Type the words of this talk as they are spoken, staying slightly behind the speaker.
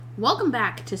Welcome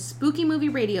back to Spooky Movie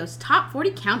Radio's Top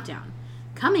 40 Countdown.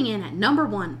 Coming in at number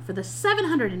 1 for the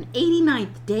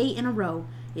 789th day in a row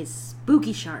is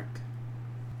Spooky Shark.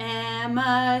 Am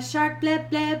a shark, blah,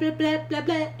 blah, blah, blah, blah,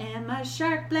 blah. Am a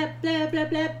shark, blah, blah, blah,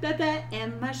 blah, blah, blah.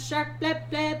 Am a shark, blah,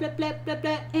 blah, blah, blah, blah,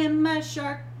 blah. Am a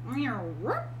shark.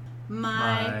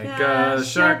 Micah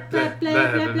shark, blah,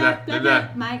 blah, blah, blah, blah, blah.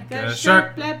 Micah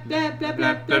shark, blah, blah, blah,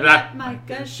 blah, blah, blah.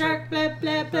 Micah shark, blah,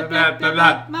 blah, blah, blah, blah,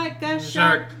 blah. Micah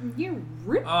shark. You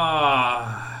rip.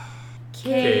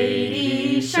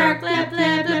 Katie Shark, blah,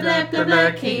 blah, blah, blah, blah,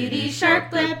 blah. Katie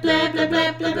Shark, blah, blah, blah,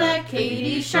 blah, blah, blah.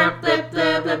 Katie Shark, blah,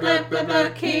 blah, blah, blah, blah, blah.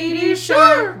 Katie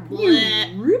Shark.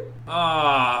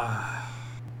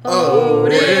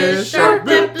 Otis Shark,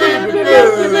 blah, blah, blah,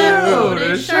 blah, blah.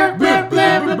 Otis Shark, blah,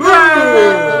 blah, blah,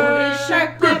 blah. Otis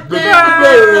Shark, blah, blah,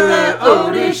 blah, blah.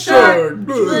 Otis Shark.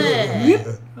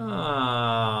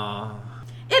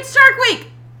 It's Shark Week!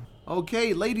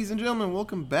 Okay, ladies and gentlemen,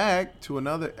 welcome back to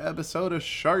another episode of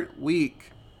Shark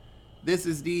Week. This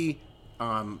is the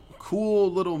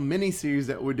cool little mini-series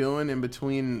that we're doing in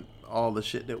between all the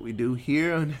shit that we do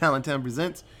here on Allentown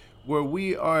Presents, where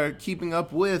we are keeping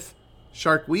up with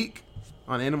Shark Week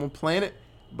on Animal Planet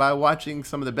by watching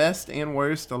some of the best and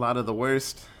worst, a lot of the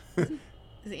worst. Is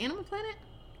it Animal Planet?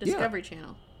 Discovery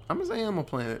Channel. I'm going to say Animal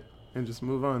Planet and just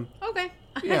move on. Okay.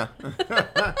 Yeah.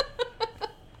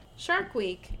 Shark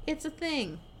Week. It's a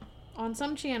thing on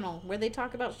some channel where they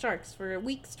talk about sharks for a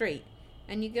week straight.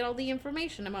 And you get all the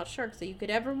information about sharks that you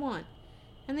could ever want.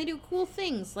 And they do cool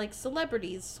things like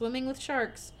celebrities swimming with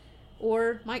sharks.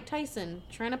 Or Mike Tyson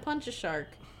trying to punch a shark.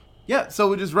 Yeah, so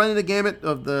we're just running the gamut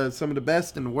of some of the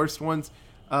best and worst ones.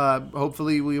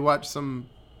 Hopefully we watch some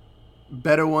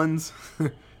better ones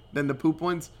than the poop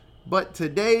ones. But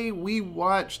today we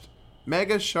watched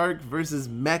Mega Shark versus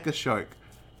Mecha Shark.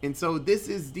 And so this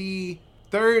is the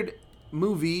third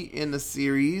movie in the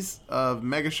series of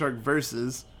Mega Shark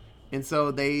Versus. And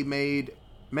so they made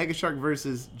Mega Shark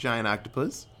versus Giant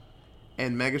Octopus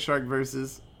and Mega Shark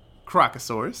versus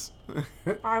Crocosaurus.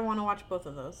 I want to watch both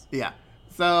of those. Yeah.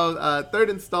 So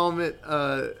third installment.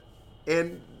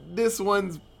 And this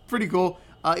one's pretty cool.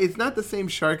 It's not the same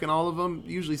shark in all of them.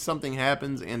 Usually something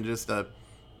happens and just a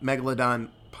Megalodon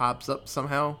pops up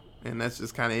somehow. And that's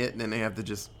just kind of it. And then they have to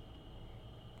just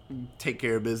take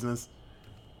care of business.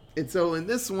 And so in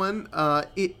this one,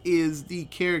 it is the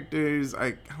characters,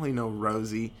 I only know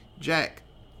Rosie, Jack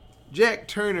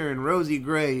Turner and Rosie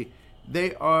Gray.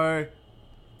 They are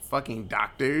fucking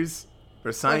doctors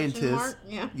or scientists.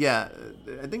 Yeah,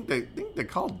 I think they're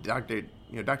called Dr.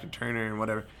 Turner and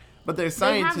whatever. But they're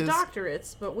scientists. They have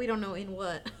doctorates, but we don't know in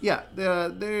what. Yeah,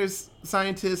 there's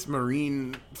scientists,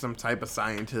 marine, some type of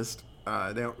scientist.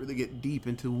 They don't really get deep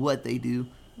into what they do.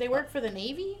 They work for the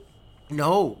Navy?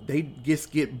 No, they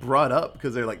just get brought up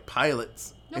because they're like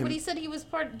pilots. No, but he said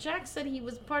Jack said he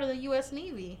was part of the U.S.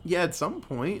 Navy. Yeah, at some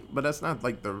point, but that's not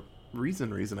like the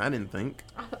reason I didn't think.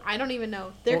 I don't even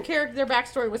know. Their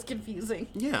backstory was confusing.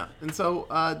 Yeah, and so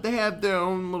they have their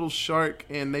own little shark,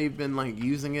 and they've been like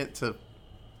using it to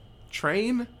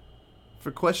train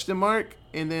for ?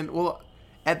 And then, well,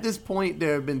 at this point,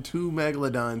 there have been 2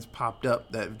 megalodons popped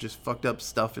up that have just fucked up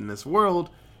stuff in this world.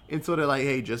 And so they're like,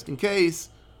 hey, just in case,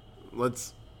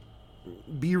 let's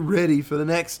be ready for the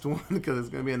next one because it's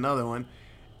going to be another one.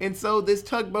 And so this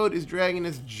tugboat is dragging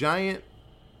this giant,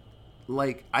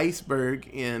 like, iceberg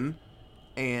in.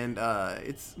 And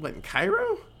it's, in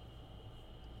Cairo?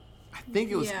 I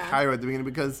think it was Cairo at the beginning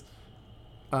because...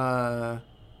 yeah,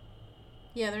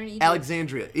 they're in Egypt.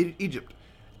 Alexandria, Egypt.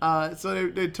 So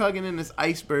they're tugging in this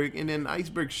iceberg, and then the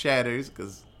iceberg shatters,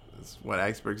 because that's what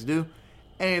icebergs do.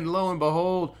 And lo and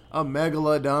behold, a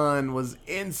megalodon was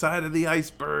inside of the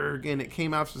iceberg, and it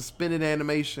came out suspended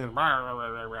animation,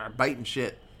 biting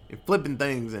shit, and flipping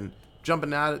things, and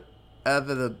jumping out of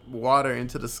the water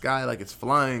into the sky like it's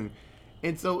flying.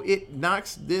 And so it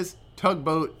knocks this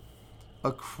tugboat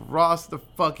across the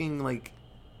fucking,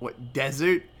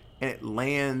 desert, and it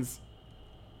lands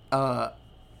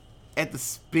at the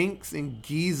Sphinx in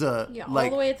Giza. Yeah, all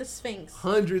the way at the Sphinx.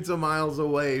 Hundreds of miles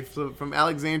away from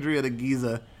Alexandria to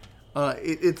Giza.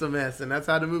 It's a mess, and that's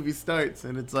how the movie starts.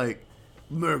 And it's like,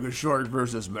 Mega Shark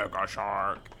versus Mega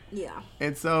Shark. Yeah.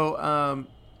 And so,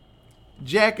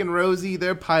 Jack and Rosie,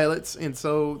 they're pilots, and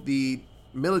so the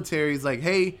military's like,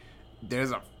 hey,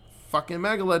 there's a fucking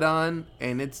megalodon,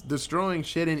 and it's destroying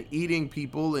shit and eating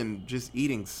people and just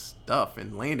eating stuff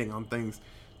and landing on things.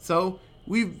 So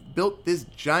we've built this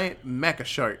giant mecha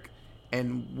shark,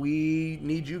 and we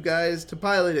need you guys to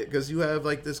pilot it because you have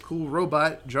this cool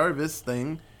robot Jarvis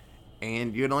thing,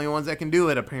 and you're the only ones that can do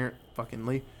it,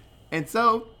 apparently. And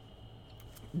so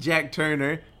Jack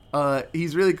Turner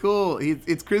He's really cool.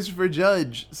 It's Christopher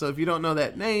Judge. So if you don't know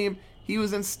that name, he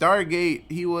was in Stargate.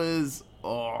 He was,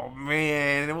 oh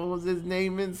man, what was his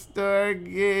name in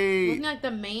Stargate? Wasn't he like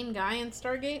the main guy in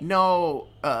Stargate? No,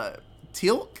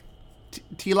 Teal'c?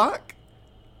 He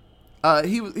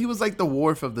was like the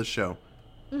Worf of the show.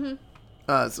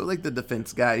 Mm-hmm. So like the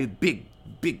defense guy, big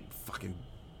fucking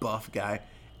buff guy.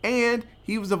 And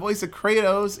he was the voice of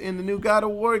Kratos in the new God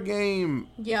of War game.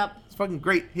 Yep. It's fucking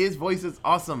great. His voice is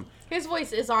awesome. His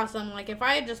voice is awesome. Like, if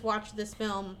I had just watched this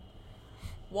film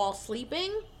while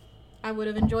sleeping, I would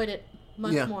have enjoyed it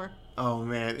much more. Oh,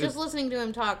 man. Just listening to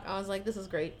him talk, I was like, this is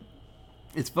great.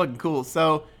 It's fucking cool.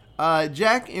 So,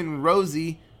 Jack and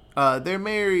Rosie, they're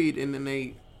married, and then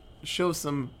they show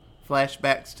some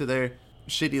flashbacks to their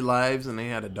shitty lives, and they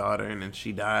had a daughter, and then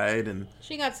she died, and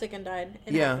she got sick and died.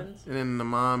 It happens. And then the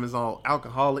mom is all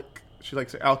alcoholic. She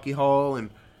likes her alcohol, and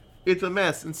it's a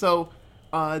mess. And so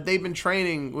they've been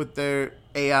training with their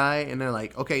AI, and they're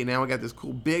like, okay, now we got this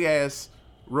cool big ass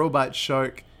robot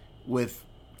shark with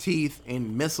teeth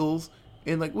and missiles,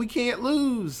 and like, we can't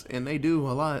lose. And they do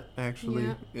a lot,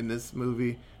 actually, in this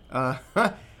movie.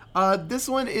 This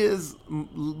one is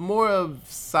more of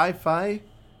sci-fi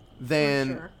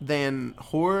than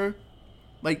horror.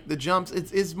 Like, the jumps,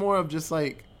 it's more of just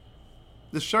like,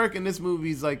 the shark in this movie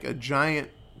is like a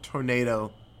giant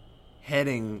tornado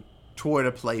heading toward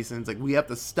a place, and it's like, we have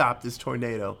to stop this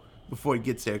tornado before it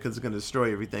gets there because it's going to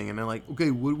destroy everything. And they're like,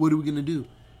 okay, what are we going to do?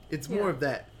 It's more of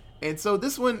that. And so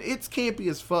this one, it's campy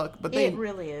as fuck, but it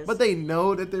really is. But they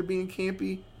know that they're being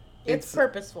campy. It's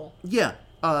purposeful. Yeah.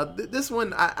 This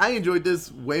one, I enjoyed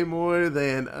this way more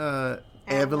than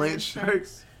Avalanche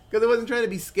Sharks. Because it wasn't trying to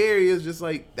be scary. It was just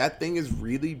like, that thing is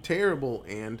really terrible.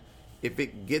 And if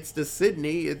it gets to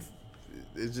Sydney, it's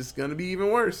just going to be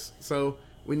even worse. So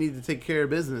we need to take care of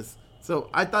business. So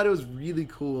I thought it was really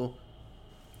cool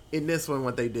in this one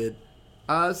what they did.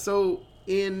 So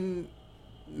in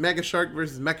Mega Shark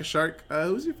versus Mecha Shark,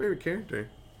 who's your favorite character?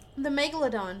 The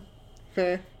Megalodon.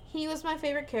 Okay. He was my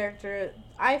favorite character.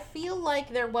 I feel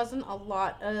like there wasn't a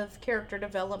lot of character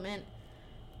development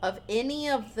of any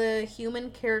of the human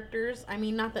characters. I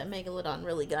mean, not that Megalodon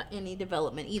really got any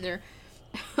development either.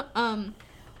 But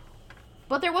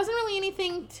there wasn't really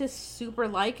anything to super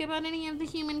like about any of the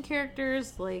human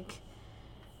characters. Like,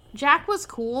 Jack was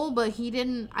cool, but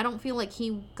I don't feel like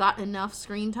he got enough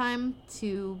screen time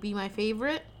to be my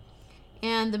favorite.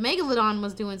 And the Megalodon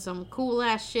was doing some cool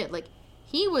ass shit. Like,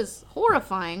 he was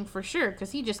horrifying for sure,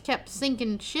 because he just kept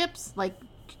sinking ships, like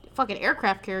fucking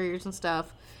aircraft carriers and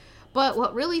stuff. But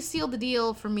what really sealed the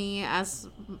deal for me as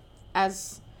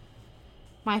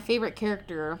my favorite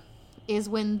character is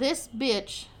when this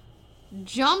bitch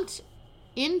jumped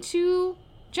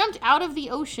out of the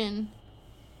ocean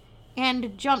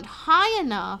and jumped high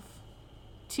enough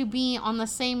to be on the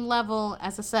same level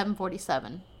as a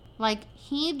 747. Like,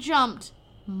 he jumped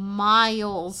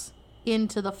miles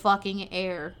into the fucking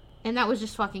air. And that was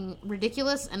just fucking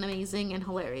ridiculous and amazing and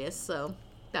hilarious. So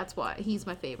that's why he's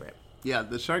my favorite. Yeah,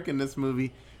 the shark in this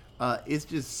movie is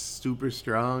just super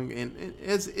strong, and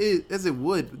as it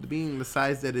would, being the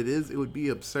size that it is, it would be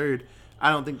absurd.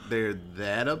 I don't think they're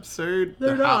that absurd.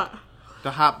 They're not. To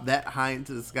hop that high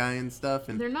into the sky and stuff.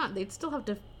 And they're not. They'd still have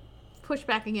to push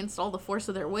back against all the force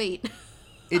of their weight.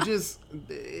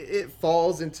 it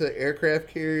falls into aircraft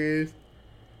carriers.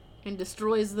 And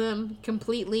destroys them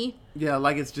completely. Yeah,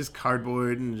 like it's just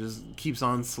cardboard and just keeps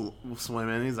on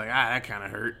swimming. He's like, that kind of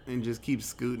hurt. And just keeps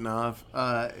scooting off.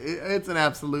 It's an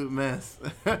absolute mess.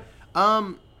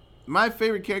 My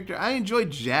favorite character, I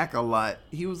enjoyed Jack a lot.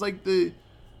 He was like the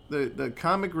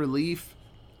comic relief.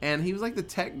 And he was like the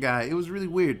tech guy. It was really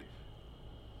weird.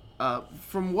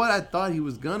 From what I thought he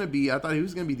was going to be, I thought he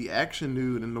was going to be the action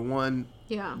dude and the one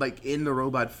like in the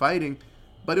robot fighting.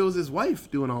 But it was his wife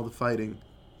doing all the fighting.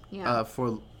 Yeah.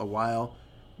 For a while.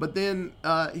 But then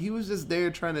he was just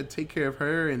there trying to take care of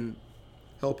her and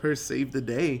help her save the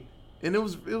day. And it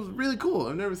was really cool.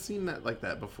 I've never seen that like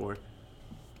that before.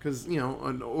 Because,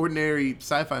 an ordinary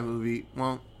sci-fi movie,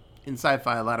 well, in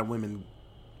sci-fi, a lot of women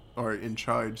are in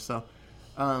charge. So,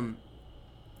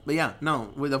 but yeah, no,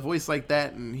 with a voice like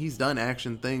that, and he's done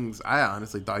action things, I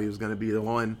honestly thought he was going to be the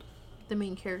one. The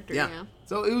main character, yeah.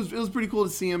 So it was pretty cool to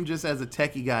see him just as a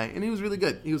techie guy, and he was really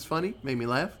good. He was funny, made me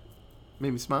laugh,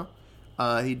 made me smile.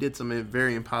 He did some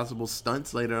very impossible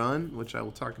stunts later on, which I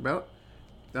will talk about.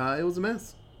 It was a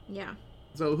mess. Yeah.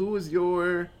 So who was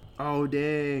your? Oh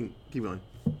dang! Keep going.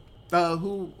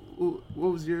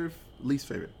 What was your least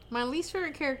favorite? My least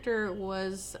favorite character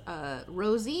was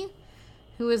Rosie,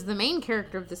 who is the main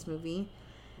character of this movie,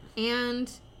 and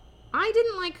I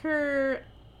didn't like her.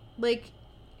 Like,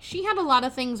 she had a lot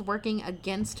of things working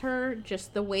against her.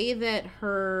 Just the way that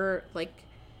her, like,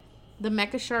 the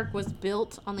mecha shark was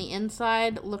built on the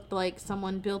inside looked like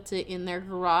someone built it in their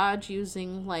garage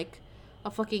using, like, a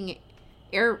fucking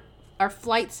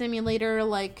flight simulator,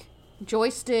 like,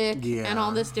 joystick and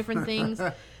all this different things.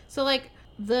 So, like,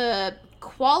 the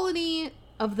quality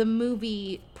of the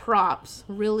movie props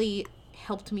really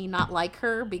helped me not like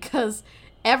her, because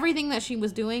everything that she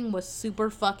was doing was super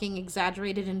fucking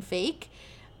exaggerated and fake.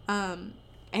 And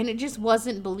it just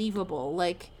wasn't believable.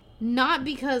 Like, not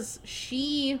because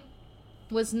she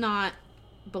was not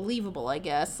believable, I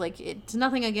guess. Like, it's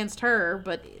nothing against her,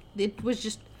 but it was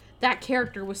just, that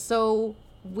character was so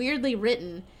weirdly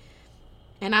written.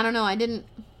 And I don't know,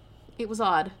 it was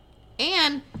odd.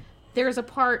 And there's a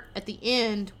part at the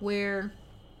end where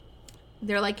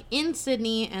they're, like, in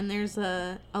Sydney, and there's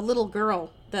a little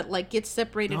girl that, like, gets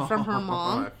separated from her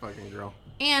mom. That fucking girl.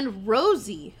 And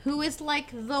Rosie, who is,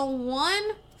 like, the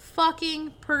one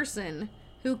fucking person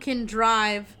who can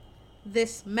drive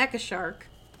this mecha shark,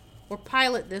 or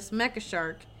pilot this mecha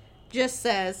shark, just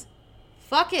says,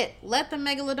 fuck it, let the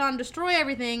Megalodon destroy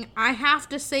everything. I have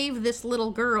to save this little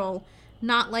girl.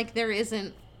 Not like there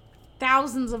isn't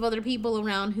thousands of other people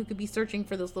around who could be searching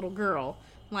for this little girl.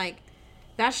 Like,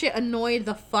 that shit annoyed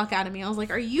the fuck out of me. I was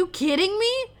like, are you kidding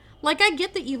me? Like, I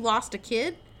get that you lost a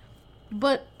kid,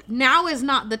 but now is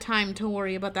not the time to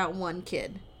worry about that one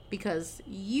kid, because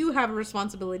you have a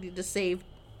responsibility to save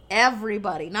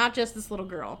everybody, not just this little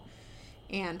girl.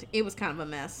 And it was kind of a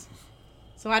mess.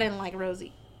 So I didn't like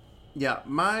Rosie. Yeah,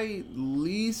 my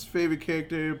least favorite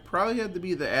character probably had to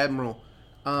be the Admiral.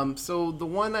 So the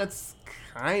one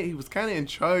he was kind of in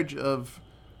charge of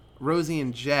Rosie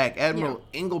and Jack, Admiral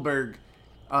Engelberg.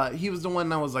 He was the one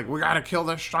that was like, we gotta kill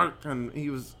this shark, and he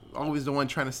was always the one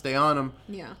trying to stay on him.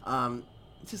 Yeah.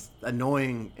 Just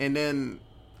annoying. And then,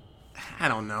 I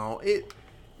don't know,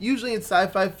 usually in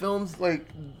sci-fi films, like,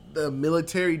 the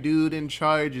military dude in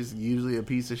charge is usually a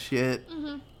piece of shit.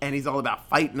 Mm-hmm. And he's all about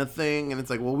fighting a thing, and it's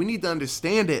like, well, we need to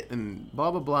understand it, and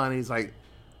blah, blah, blah. And he's like,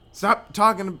 stop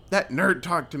talking that nerd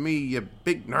talk to me, you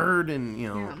big nerd. And, you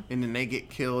know, and then they get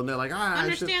killed, and they're like,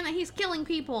 understand that he's killing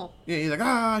people. Yeah, he's like,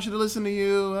 I should have listened to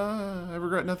you. I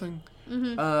regret nothing.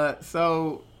 Mm-hmm.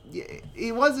 So, yeah,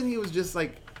 it wasn't, he was just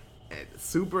like a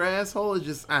super asshole. It's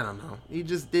just, I don't know. He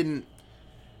just didn't,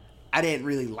 I didn't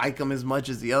really like him as much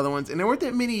as the other ones. And there weren't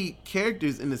that many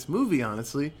characters in this movie,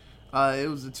 honestly. It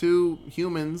was the two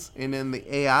humans, and then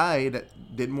the AI that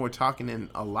did more talking than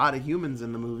a lot of humans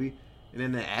in the movie. And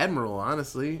then the Admiral,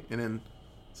 honestly. And then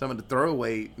some of the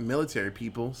throwaway military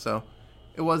people. So,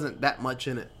 it wasn't that much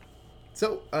in it.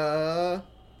 So,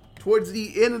 towards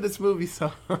the end of this movie,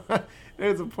 so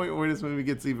there's a point where this movie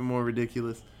gets even more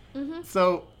ridiculous. Mm-hmm.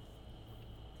 So,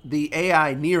 the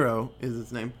AI, Nero is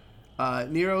its name.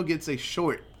 Nero gets a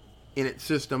short in its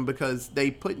system because they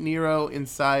put Nero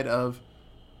inside of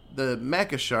the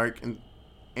mecha shark,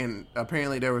 and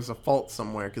apparently there was a fault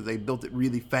somewhere because they built it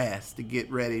really fast to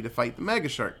get ready to fight the mega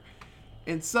shark.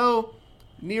 And so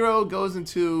Nero goes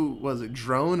into,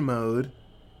 drone mode,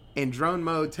 and drone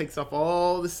mode takes off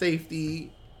all the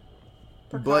safety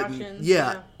precautions.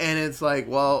 Yeah, and it's like,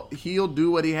 well, he'll do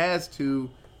what he has to,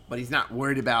 but he's not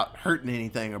worried about hurting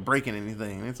anything or breaking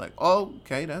anything. And it's like, oh,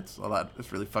 okay, that's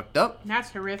really fucked up. That's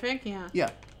horrific, yeah.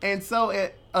 Yeah, and so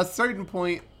at a certain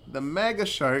point, the mega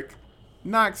shark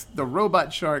knocks the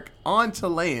robot shark onto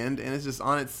land, and it's just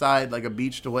on its side like a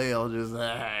beached whale, just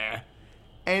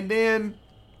and then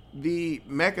the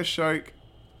mecha shark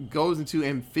goes into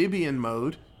amphibian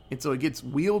mode, and so it gets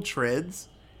wheel treads,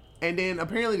 and then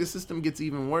apparently the system gets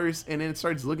even worse, and then it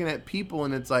starts looking at people,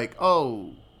 and it's like, oh,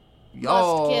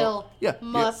 y'all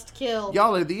must kill.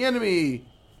 Y'all are the enemy.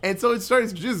 And so it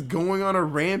starts just going on a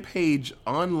rampage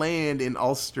on land in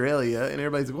Australia, and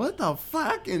everybody's like, what the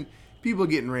fuck? And people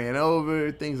getting ran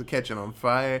over, things are catching on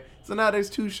fire. So now there's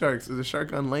two sharks. There's a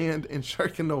shark on land and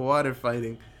shark in the water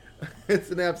fighting. It's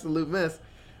an absolute mess.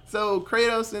 So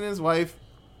Kratos and his wife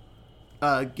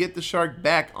get the shark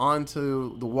back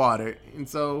onto the water. And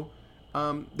so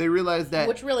they realize that...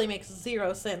 Which really makes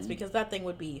zero sense, because that thing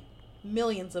would be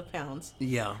millions of pounds.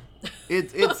 Yeah.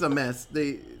 It's a mess.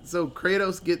 So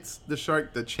Kratos gets the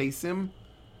shark to chase him,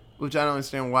 which I don't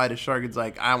understand why the shark is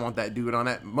like, I want that dude on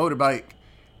that motorbike.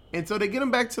 And so they get him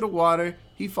back to the water.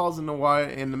 He falls in the water,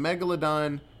 and the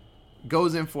Megalodon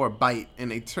goes in for a bite.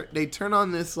 And they turn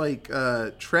on this like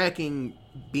tracking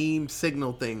beam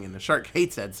signal thing, and the shark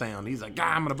hates that sound. He's like,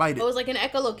 I'm gonna bite it. It was like an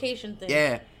echolocation thing.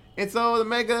 Yeah. And so the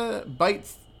Mega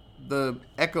bites the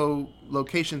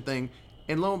echolocation thing,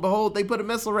 and lo and behold, they put a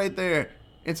missile right there.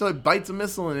 And so it bites a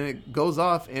missile, and it goes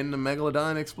off, and the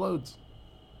Megalodon explodes.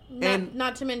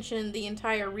 Not to mention the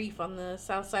entire reef on the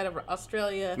south side of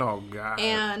Australia. Oh, God.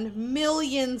 And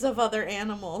millions of other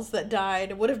animals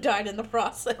that would have died in the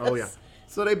process. Oh, yeah.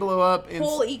 So they blow up. And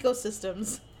whole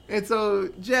ecosystems. And so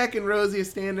Jack and Rosie are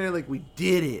standing there like, we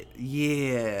did it.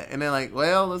 Yeah. And they're like,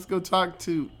 well, let's go talk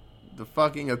to the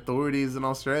fucking authorities in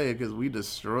Australia because we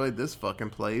destroyed this fucking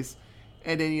place.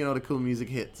 And then, the cool music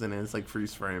hits and then it's like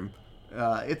freeze frame.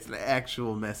 It's an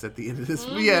actual mess at the end of this.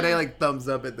 Mm-hmm. Yeah, they like thumbs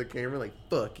up at the camera like,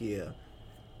 fuck yeah.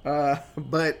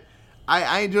 But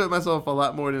I enjoyed myself a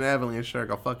lot more than Avalanche Shark.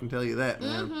 I'll fucking tell you that,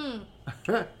 man.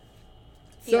 Mm-hmm.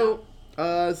 So,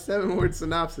 7-word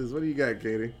synopsis. What do you got,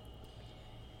 Katie?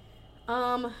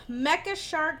 Mecha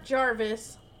Shark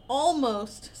Jarvis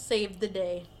almost saved the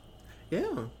day.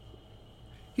 Yeah.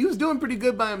 He was doing pretty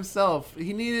good by himself.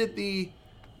 He needed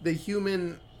the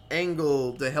human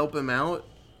angle to help him out.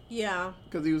 Yeah.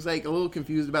 Because he was like a little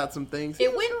confused about some things.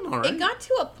 It got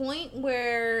to a point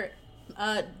where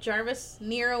Jarvis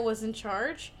Nero was in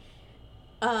charge.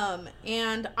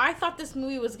 And I thought this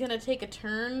movie was going to take a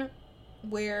turn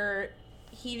where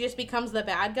he just becomes the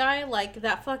bad guy. Like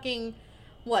that fucking...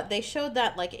 What? They showed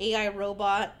that like AI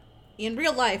robot. In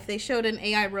real life, they showed an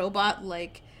AI robot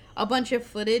like a bunch of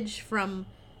footage from,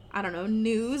 I don't know,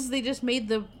 news. They just made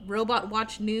the robot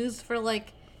watch news for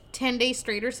like 10 days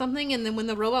straight or something, and then when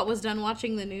the robot was done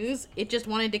watching the news, it just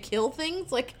wanted to kill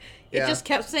things. Like it just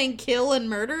kept saying kill and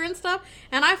murder and stuff.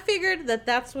 And I figured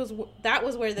that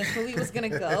was where this movie was gonna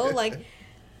go. Like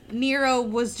Nero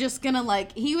was just gonna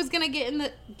he was gonna be in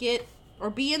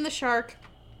the shark,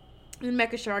 in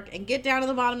Mecha Shark, and get down to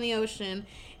the bottom of the ocean,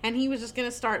 and he was just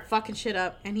gonna start fucking shit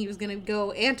up, and he was gonna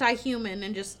go anti-human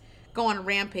and just go on a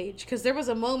rampage. Because there was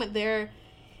a moment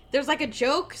there's like a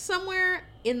joke somewhere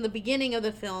in the beginning of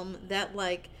the film that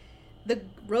like the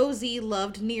Rosie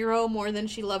loved Nero more than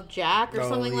she loved Jack or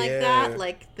something like that.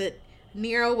 Like that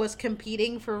Nero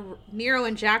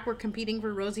and Jack were competing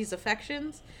for Rosie's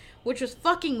affections, which was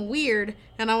fucking weird.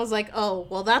 And I was like, oh,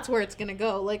 well, that's where it's gonna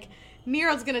go. Like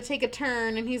Nero's gonna take a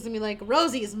turn and he's gonna be like,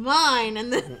 Rosie's mine,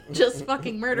 and then just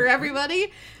fucking murder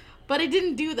everybody. But it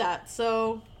didn't do that,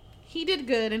 so he did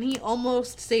good and he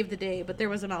almost saved the day, but there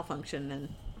was a malfunction, and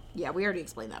yeah, we already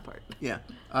explained that part. Yeah.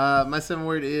 My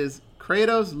 7-word is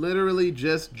Kratos literally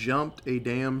just jumped a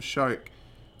damn shark.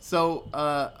 So,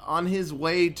 on his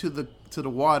way to the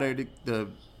water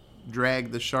to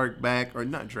drag the shark back, or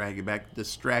not drag it back,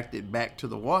 distract it back to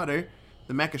the water,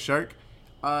 the Mecha Shark,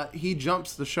 he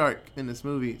jumps the shark in this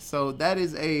movie. So that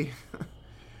is a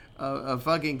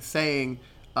fucking saying.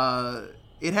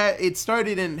 It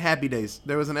started in Happy Days.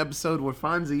 There was an episode where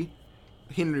Fonzie,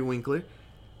 Henry Winkler,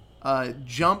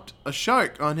 jumped a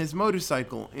shark on his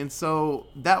motorcycle, and so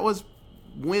that was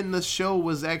when the show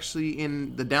was actually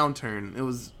in the downturn. It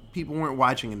was people weren't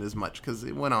watching it as much because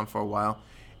it went on for a while,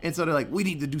 and so they're like, we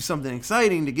need to do something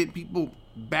exciting to get people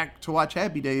back to watch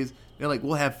Happy Days. They're like,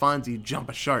 we'll have Fonzie jump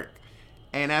a shark,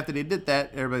 and after they did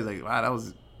that, everybody's like, wow, that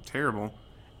was terrible.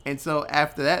 And so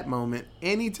after that moment,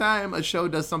 anytime a show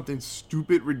does something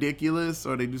stupid, ridiculous,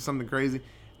 or they do something crazy,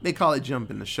 they call it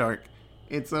jumping the shark.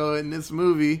 And so in this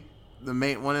movie,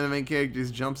 one of the main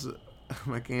characters jumps a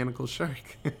mechanical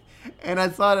shark. And I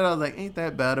saw that, I was like, ain't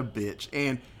that bad a bitch?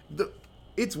 And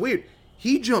it's weird.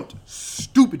 He jumped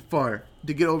stupid far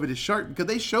to get over the shark, because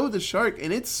they show the shark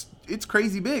and it's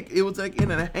crazy big. It was like in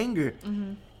a hangar.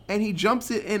 Mm-hmm. And he jumps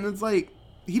it and it's like,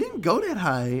 he didn't go that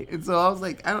high. And so I was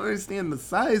like, I don't understand the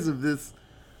size of this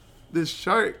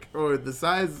shark, or the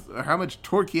size or how much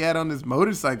torque he had on this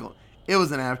motorcycle. It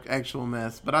was an actual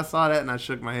mess. But I saw that and I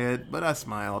shook my head, but I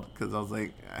smiled because I was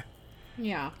like,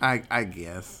 yeah, I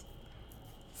guess.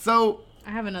 So I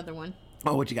have another one.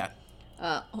 Oh, what you got?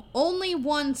 Only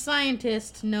one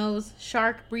scientist knows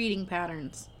shark breeding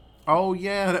patterns. Oh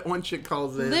yeah, that one chick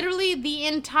calls in. Literally the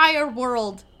entire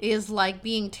world is like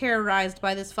being terrorized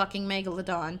by this fucking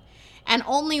megalodon, and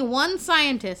only one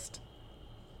scientist,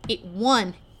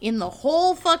 one in the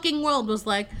whole fucking world, was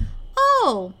like,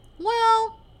 oh,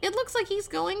 well, it looks like he's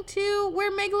going to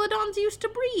where megalodons used to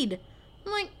breed.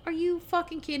 I'm like, are you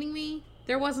fucking kidding me?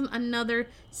 There wasn't another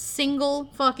single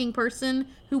fucking person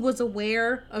who was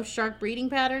aware of shark breeding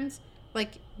patterns?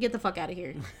 Like, get the fuck out of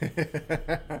here.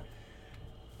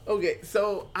 Okay,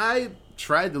 so I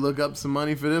tried to look up some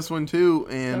money for this one too,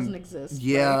 and doesn't exist.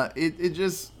 Yeah, right? it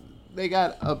just, they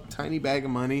got a tiny bag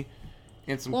of money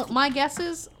and some. Well, my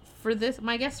guess for this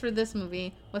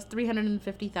movie was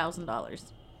 $350,000.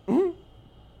 Mm-hmm.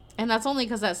 And that's only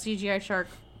because that CGI shark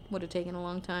would have taken a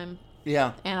long time.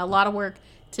 Yeah. And a lot of work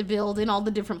to build in all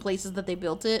the different places that they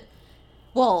built it.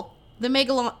 Well, the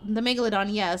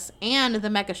Megalodon, yes, and the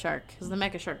Mecha Shark, because the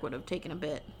Mecha Shark would have taken a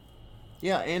bit.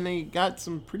 Yeah, and they got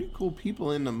some pretty cool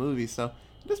people in the movie, so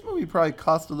this movie probably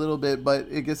cost a little bit,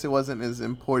 but I guess it wasn't as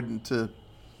important to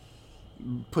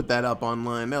put that up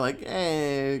online. They're like,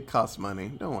 it costs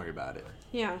money. Don't worry about it.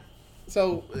 Yeah.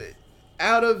 So,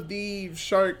 out of the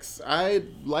sharks, I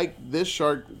like this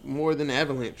shark more than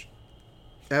Avalanche.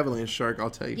 Avalanche shark, I'll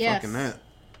tell you fucking that.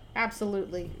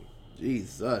 Absolutely.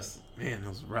 Jesus. Man, that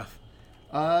was rough.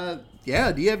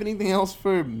 Yeah, do you have anything else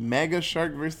for Mega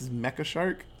Shark versus Mecha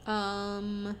Shark?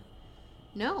 No,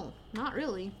 not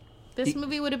really. This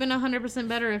movie would have been 100%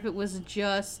 better if it was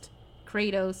just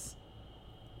Kratos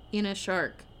in a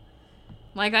shark.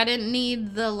 Like, I didn't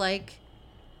need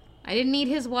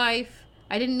his wife.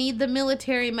 I didn't need the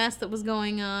military mess that was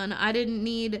going on. I didn't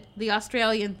need the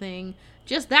Australian thing.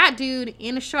 Just that dude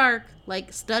in a shark,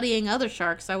 like, studying other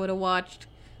sharks I would have watched.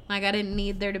 Like, I didn't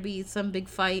need there to be some big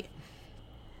fight.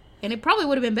 And it probably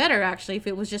would have been better, actually, if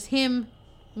it was just him,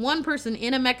 one person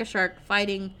in a mecha shark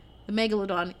fighting the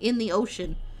Megalodon in the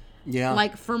ocean. Yeah.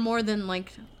 Like, for more than,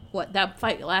 like, what, that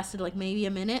fight lasted, like, maybe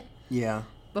a minute? Yeah.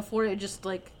 Before it just,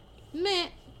 like, meh.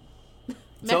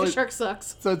 So Mecha Shark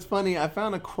sucks. So it's funny, I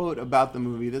found a quote about the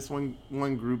movie. This one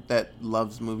group that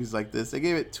loves movies like this, they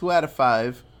gave it 2 out of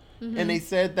 5. Mm-hmm. And they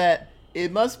said that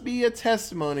it must be a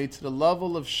testimony to the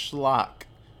level of schlock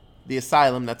the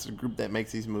Asylum, that's a group that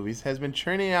makes these movies, has been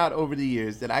churning out over the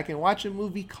years, that I can watch a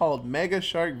movie called Mega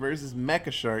Shark versus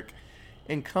Mecha Shark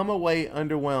and come away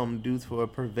underwhelmed due to a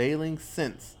prevailing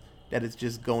sense that it's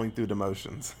just going through the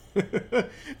motions.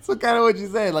 So kind of what you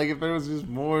said, like if there was just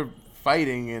more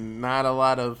fighting and not a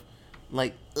lot of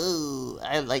like, ooh,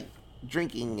 I like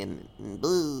drinking and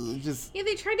ooh, just... Yeah,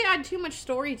 they tried to add too much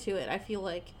story to it, I feel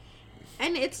like.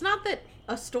 And it's not that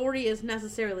a story is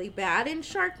necessarily bad in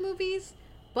shark movies,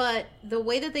 but the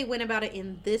way that they went about it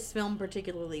in this film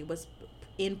particularly was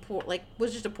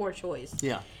was just a poor choice.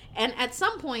 Yeah. And at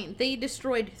some point, they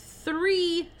destroyed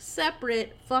 3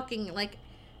 separate fucking, like,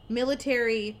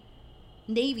 military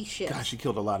Navy ships. Gosh, she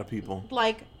killed a lot of people.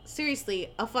 Like,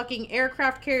 seriously, a fucking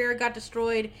aircraft carrier got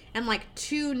destroyed, and, like,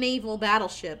 2 naval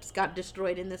battleships got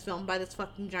destroyed in this film by this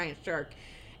fucking giant shark.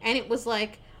 And it was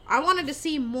like, I wanted to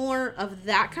see more of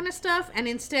that kind of stuff, and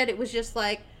instead it was just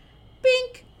like,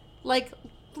 bink! Like,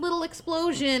 little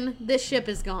explosion, this ship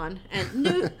is gone.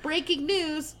 And breaking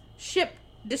news, ship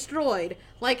destroyed.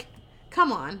 Like,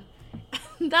 come on.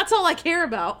 That's all I care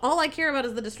about. All I care about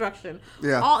is the destruction.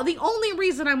 Yeah. The only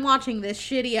reason I'm watching this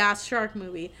shitty ass shark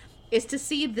movie is to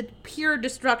see the pure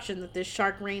destruction that this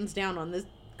shark rains down on this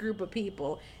group of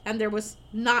people. And there was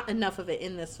not enough of it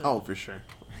in this film. Oh, for sure.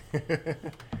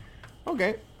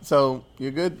 Okay, so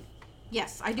you're good?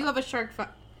 Yes, I do have a shark fun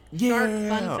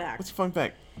Yeah. fact. What's a fun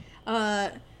fact?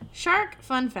 Shark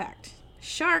fun fact.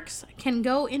 Sharks can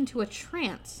go into a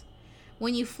trance.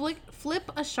 When you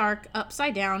flip a shark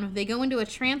upside down, they go into a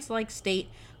trance-like state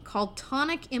called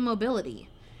tonic immobility.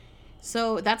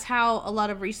 So that's how a lot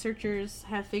of researchers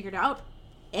have figured out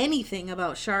anything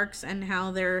about sharks and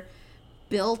how they're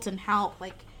built and how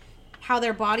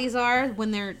their bodies are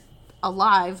when they're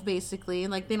alive, basically.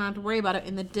 Like, they don't have to worry about it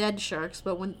in the dead sharks,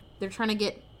 but when they're trying to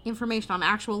get information on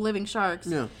actual living sharks,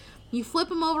 Yeah. you flip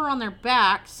them over on their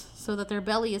backs so that their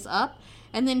belly is up,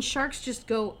 and then sharks just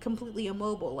go completely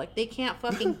immobile. Like, they can't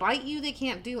fucking bite you, they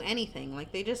can't do anything.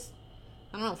 Like, they just,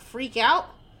 I don't know, freak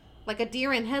out like a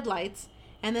deer in headlights,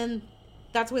 and then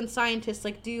that's when scientists,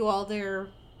 like, do all their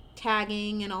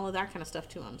tagging and all of that kind of stuff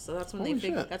to them. So that's when Holy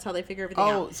shit. that's how they figure everything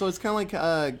out. Oh, so it's kind of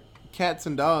like cats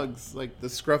and dogs, like the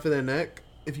scruff of their neck.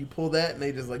 If you pull that and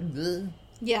they just like... Bleh.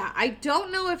 Yeah, I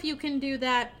don't know if you can do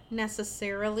that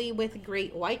necessarily with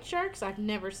great white sharks. I've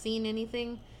never seen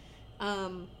anything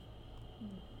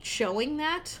showing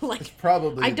that. Like, It's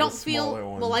probably I don't the feel smaller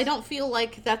ones. well. I don't feel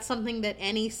like that's something that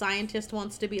any scientist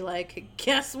wants to be like.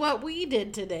 Guess what we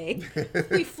did today?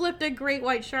 We flipped a great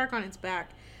white shark on its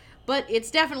back. But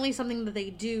it's definitely something that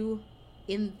they do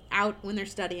when they're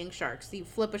studying sharks. You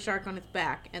flip a shark on its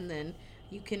back, and then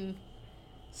you can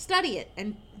study it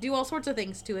and do all sorts of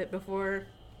things to it before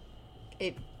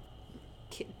it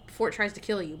tries to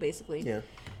kill you, basically. Yeah.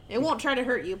 It won't try to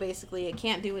hurt you, basically. It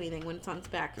can't do anything when it's on its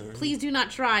back. Please do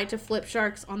not try to flip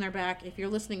sharks on their back if you're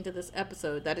listening to this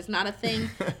episode. That is not a thing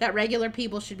that regular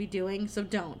people should be doing, so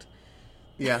don't.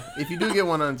 Yeah, if you do get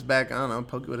one on its back, I don't know,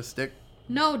 poke it with a stick.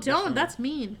 No, don't. That's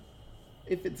mean.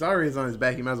 If it's already on his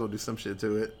back, you might as well do some shit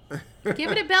to it.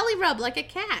 Give it a belly rub like a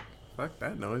cat. Fuck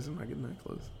that noise. I'm not getting that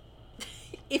close.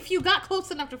 If you got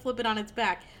close enough to flip it on its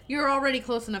back, you're already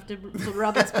close enough to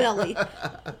rub its belly.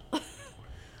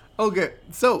 Okay,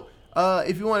 so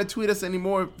if you want to tweet us any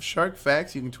more shark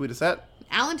facts, you can tweet us at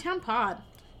Allentown Pod.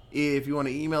 If you want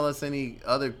to email us any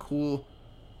other cool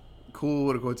cool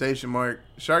with a quotation mark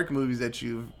shark movies that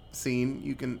you've seen,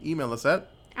 you can email us at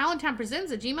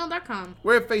AllentownPresents@gmail.com.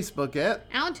 We're at Facebook at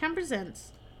Allentown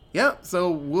Presents. Yeah, so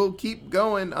we'll keep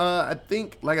going. I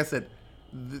think, like I said,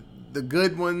 the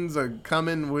good ones are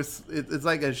coming. It's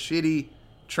like a shitty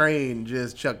train,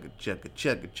 just chugga, shitty,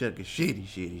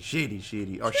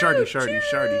 or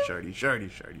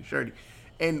shardy.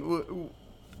 And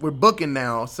we're booking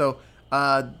now, so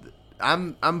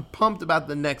I'm pumped about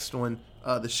the next one,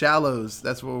 The Shallows.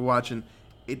 That's what we're watching.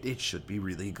 It should be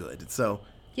really good. So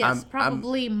yes,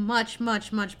 probably much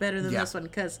better than this one,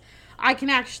 because I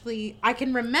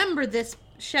can remember The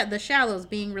Shallows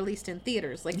being released in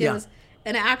theaters. Like, it was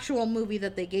an actual movie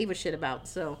that they gave a shit about.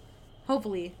 So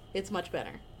hopefully it's much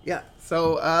better. Yeah.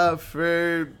 So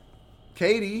for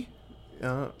Katie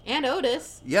and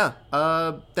Otis. Yeah.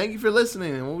 Thank you for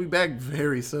listening, and we'll be back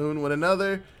very soon with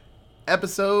another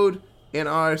episode in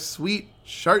our sweet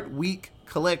Shark Week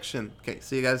collection. Okay,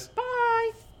 see you guys.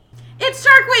 Bye. It's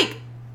Shark Week!